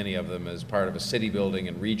many of them as part of a city building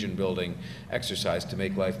and region building exercise to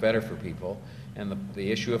make life better for people. And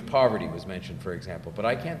the issue of poverty was mentioned, for example. But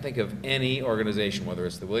I can't think of any organization, whether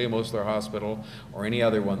it's the William Osler Hospital or any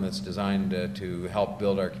other one that's designed to help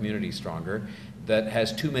build our community stronger, that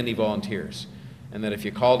has too many volunteers. And that if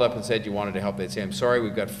you called up and said you wanted to help, they'd say, I'm sorry,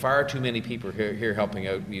 we've got far too many people here helping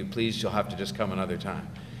out. Will you please, you'll have to just come another time.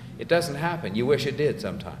 It doesn't happen. You wish it did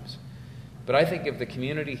sometimes. But I think if the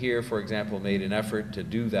community here, for example, made an effort to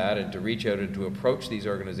do that and to reach out and to approach these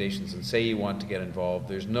organizations and say you want to get involved,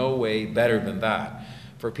 there's no way better than that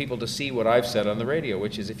for people to see what I've said on the radio,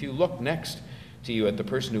 which is if you look next to you at the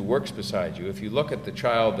person who works beside you, if you look at the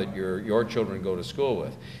child that your children go to school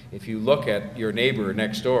with, if you look at your neighbor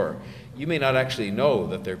next door, you may not actually know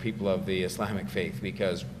that they're people of the Islamic faith,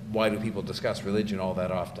 because why do people discuss religion all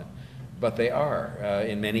that often? But they are,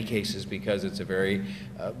 in many cases, because it's a very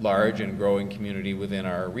large and growing community within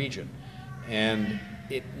our region. And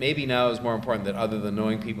it maybe now is more important that other than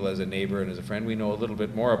knowing people as a neighbor and as a friend, we know a little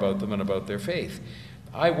bit more about them and about their faith.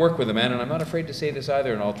 I work with a man, and I'm not afraid to say this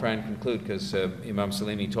either, and I'll try and conclude, because Imam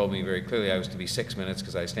Slimi told me very clearly I was to be 6 minutes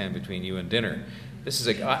because I stand between you and dinner. This is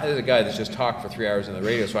a guy that's just talked for 3 hours on the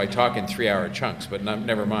radio, so I talk in 3-hour chunks, but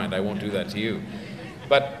never mind, I won't do that to you.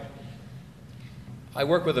 But I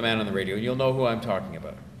work with a man on the radio, and you'll know who I'm talking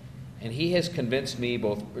about. And he has convinced me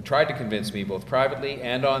tried to convince me both privately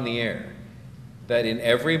and on the air, that in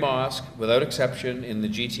every mosque, without exception, in the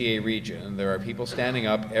GTA region, there are people standing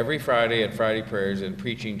up every Friday at Friday prayers and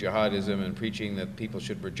preaching jihadism and preaching that people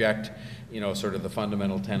should reject, you know, sort of the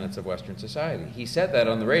fundamental tenets of Western society. He said that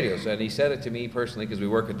on the radio, and he said it to me personally because we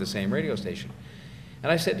work at the same radio station.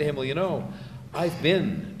 And I said to him, well, you know, I've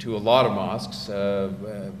been to a lot of mosques,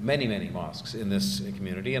 many mosques in this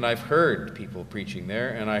community, and I've heard people preaching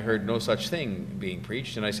there, and I heard no such thing being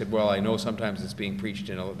preached. And I said, well, I know sometimes it's being preached,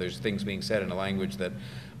 there's things being said in a language that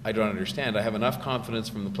I don't understand. I have enough confidence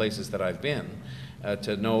from the places that I've been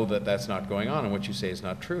to know that that's not going on, and what you say is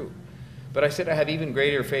not true. But I said I have even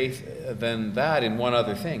greater faith than that in one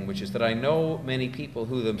other thing, which is that I know many people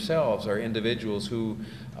who themselves are individuals who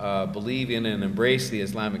believe in and embrace the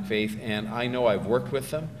Islamic faith, and I know I've worked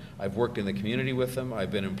with them, I've worked in the community with them, I've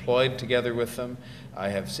been employed together with them, I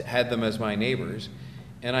have had them as my neighbors,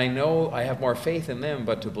 And I know I have more faith in them,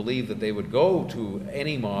 but to believe that they would go to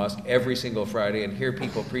any mosque every single Friday and hear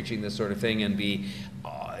people preaching this sort of thing and be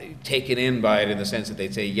taken in by it in the sense that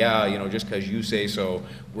they'd say, yeah, you know, just because you say so,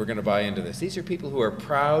 we're going to buy into this. These are people who are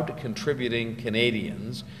proud, contributing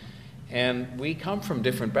Canadians, and we come from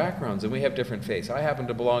different backgrounds and we have different faiths. I happen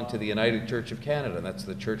to belong to the United Church of Canada, and that's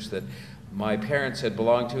the church that my parents had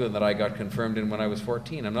belonged to and that I got confirmed in when I was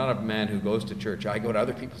 14. I'm not a man who goes to church. I go to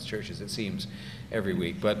other people's churches, it seems, every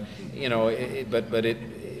week. But, you know,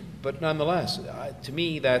 but nonetheless, to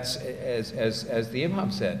me, that's, as the Imam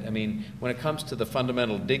said, I mean, when it comes to the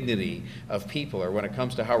fundamental dignity of people, or when it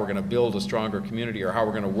comes to how we're going to build a stronger community, or how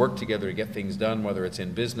we're going to work together to get things done, whether it's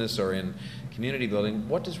in business or in community building,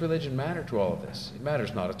 what does religion matter to all of this? It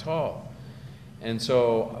matters not at all. And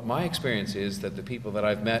so my experience is that the people that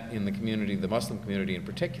I've met in the community, the Muslim community in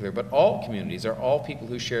particular, but all communities, are all people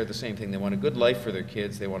who share the same thing. They want a good life for their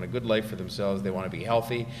kids, they want a good life for themselves, they want to be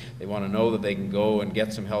healthy, they want to know that they can go and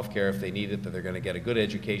get some health care if they need it, that they're going to get a good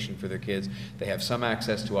education for their kids, they have some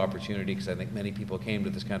access to opportunity, because I think many people came to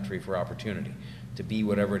this country for opportunity, to be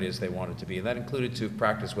whatever it is they wanted to be, and that included to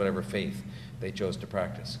practice whatever faith they chose to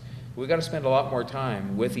practice. We've got to spend a lot more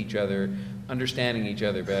time with each other, understanding each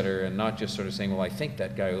other better, and not just sort of saying, well, I think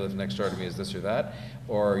that guy who lives next door to me is this or that,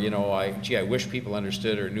 or, you know, I wish people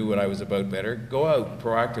understood or knew what I was about better. Go out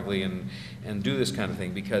proactively and do this kind of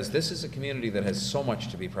thing, because this is a community that has so much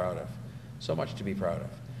to be proud of, so much to be proud of.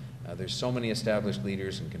 There's so many established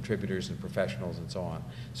leaders and contributors and professionals and so on.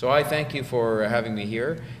 So I thank you for having me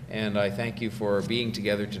here, and I thank you for being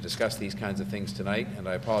together to discuss these kinds of things tonight, and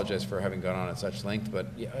I apologize for having gone on at such length, but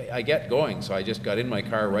I get going, so I just got in my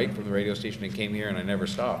car right from the radio station and came here, and I never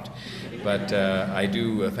stopped. But I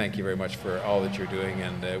do thank you very much for all that you're doing,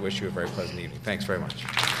 and wish you a very pleasant evening. Thanks very much.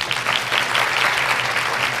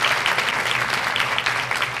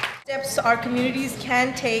 Steps our communities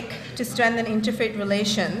can take to strengthen interfaith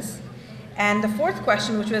relations. And the fourth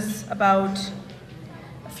question, which was about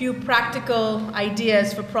a few practical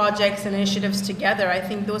ideas for projects and initiatives together, I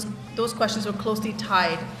think those questions were closely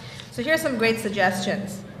tied. So here are some great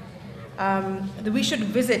suggestions. That we should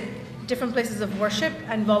visit different places of worship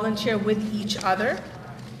and volunteer with each other.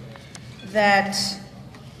 That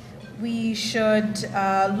we should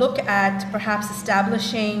look at perhaps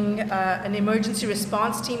establishing an emergency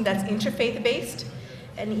response team that's interfaith-based,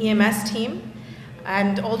 an EMS team,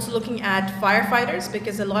 and also looking at firefighters,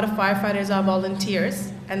 because a lot of firefighters are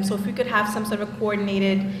volunteers. And so if we could have some sort of a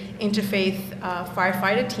coordinated interfaith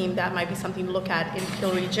firefighter team, that might be something to look at in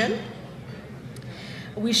Peel Region.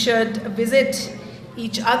 We should visit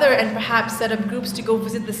each other and perhaps set up groups to go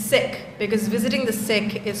visit the sick, because visiting the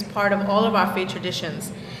sick is part of all of our faith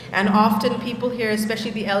traditions. And often people here,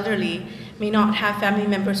 especially the elderly, may not have family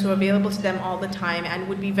members who are available to them all the time and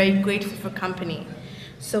would be very grateful for company.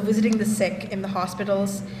 So visiting the sick in the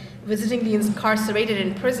hospitals, visiting the incarcerated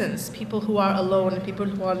in prisons, people who are alone, people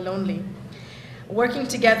who are lonely. Working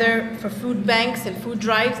together for food banks and food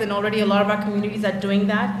drives, and already a lot of our communities are doing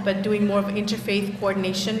that, but doing more of interfaith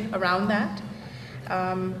coordination around that.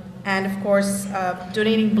 And of course,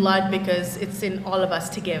 donating blood, because it's in all of us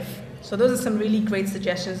to give. So those are some really great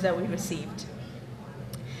suggestions that we received.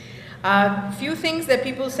 A few things that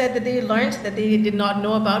people said that they learned that they did not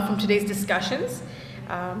know about from today's discussions.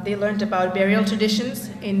 They learned about burial traditions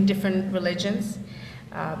in different religions.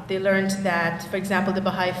 They learned that, for example, the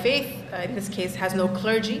Baha'i faith, in this case, has no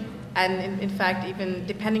clergy. And in fact, even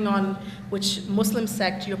depending on which Muslim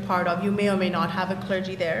sect you're part of, you may or may not have a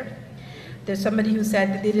clergy there. There's somebody who said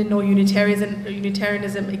that they didn't know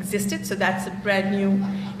Unitarianism existed, so that's a brand new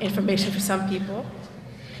information for some people.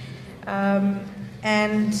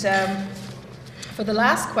 For the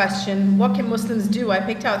last question, what can Muslims do? I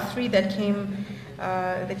picked out three that came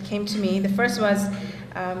to me. The first was,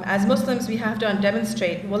 as Muslims, we have to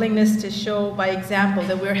demonstrate willingness to show by example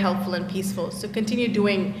that we're helpful and peaceful. So continue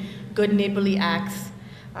doing good neighborly acts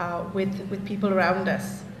with people around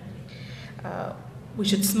us. We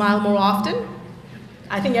should smile more often.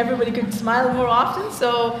 I think everybody could smile more often,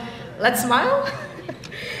 so let's smile.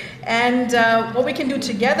 And what we can do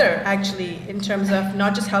together, actually, in terms of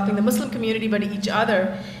not just helping the Muslim community, but each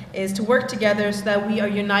other, is to work together so that we are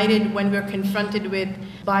united when we're confronted with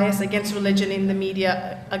bias against religion in the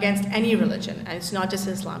media, against any religion. And it's not just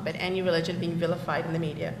Islam, but any religion being vilified in the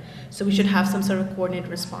media. So we should have some sort of coordinated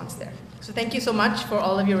response there. So thank you so much for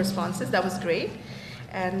all of your responses. That was great.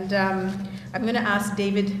 And I'm going to ask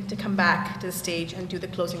David to come back to the stage and do the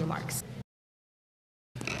closing remarks.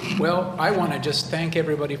 Well, I want to just thank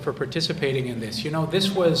everybody for participating in this. You know,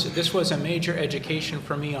 this was a major education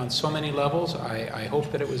for me on so many levels. I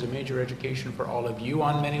hope that it was a major education for all of you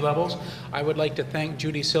on many levels. I would like to thank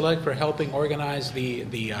Judy Silek for helping organize the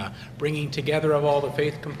bringing together of all the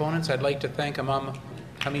faith components. I'd like to thank Imam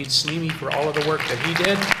Hamid Slimi for all of the work that he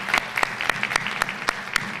did.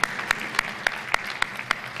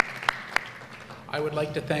 I would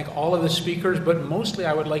like to thank all of the speakers, but mostly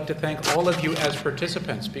I would like to thank all of you as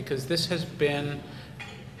participants, because this has been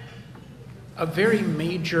a very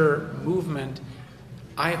major movement,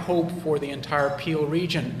 I hope, for the entire Peel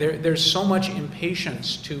region. There's so much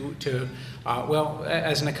impatience well,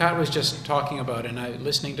 as Nakat was just talking about, and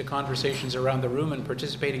listening to conversations around the room and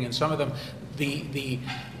participating in some of them, the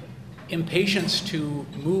impatience to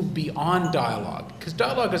move beyond dialogue. Because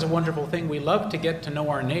dialogue is a wonderful thing. We love to get to know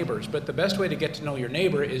our neighbors, but the best way to get to know your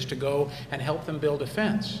neighbor is to go and help them build a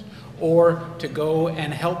fence, or to go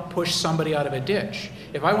and help push somebody out of a ditch.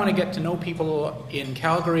 If I want to get to know people in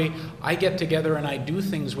Calgary, I get together and I do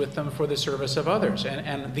things with them for the service of others.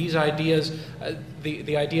 And these ideas,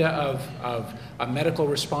 the idea of a medical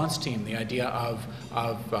response team, the idea of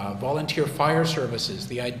volunteer fire services,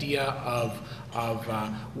 the idea of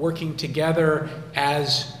working together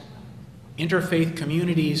as interfaith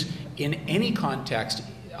communities in any context,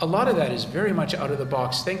 a lot of that is very much out of the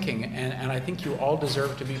box thinking, and I think you all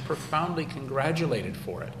deserve to be profoundly congratulated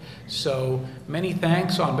for it. So many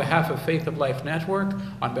thanks on behalf of Faith of Life Network,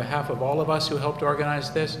 on behalf of all of us who helped organize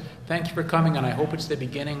this. Thank you for coming, and I hope it's the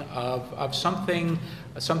beginning of something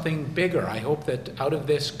bigger. I hope that out of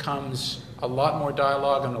this comes a lot more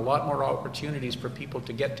dialogue and a lot more opportunities for people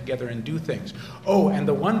to get together and do things. Oh, and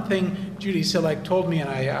the one thing Judy Silek told me, and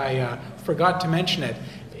I forgot to mention it,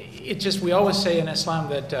 we always say in Islam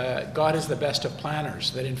that God is the best of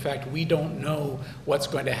planners, that in fact we don't know what's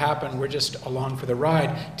going to happen, we're just along for the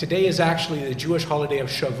ride. Today is actually the Jewish holiday of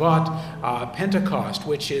Shavuot, Pentecost,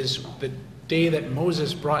 which is the day that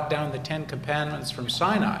Moses brought down the 10 Commandments from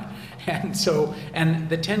Sinai. And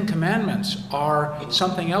the 10 Commandments are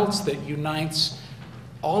something else that unites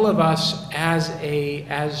all of us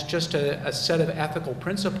as just a set of ethical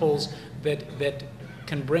principles that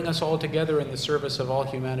can bring us all together in the service of all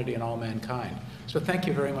humanity and all mankind. So thank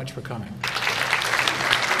you very much for coming.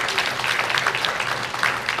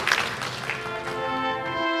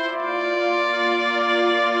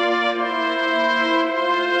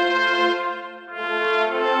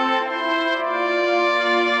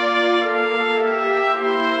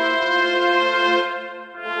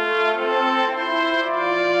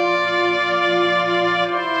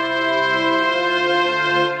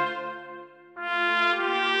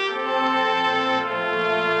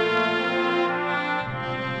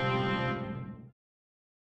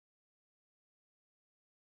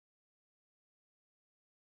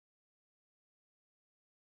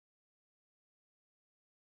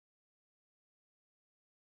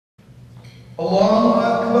 Allahu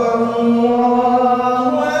Akbar,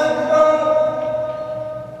 Allahu Akbar.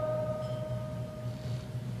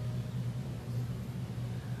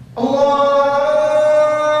 Allahu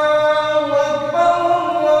Akbar,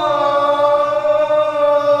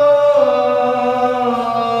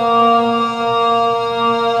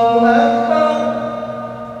 Allahu Akbar.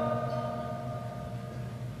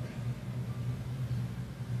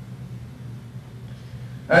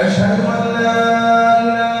 Ashhadu an la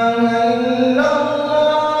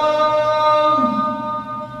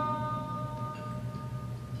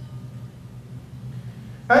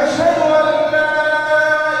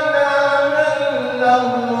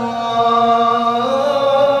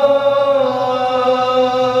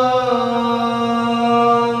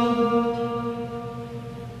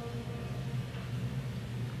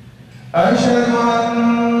أشهد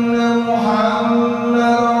أن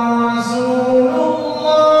محمدًا رسول الله.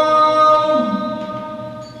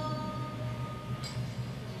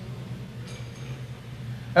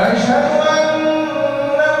 أشهد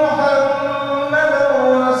أن محمدًا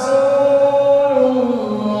رسول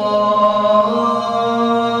الله.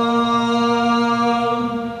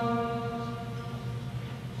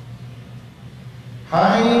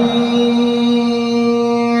 حي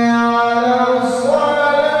على الصلاة.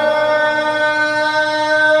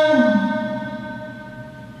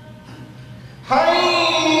 حي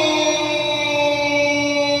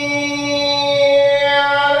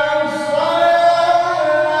على الصلاة.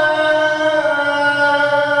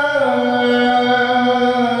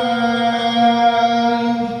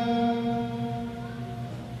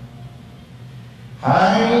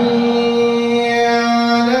 حي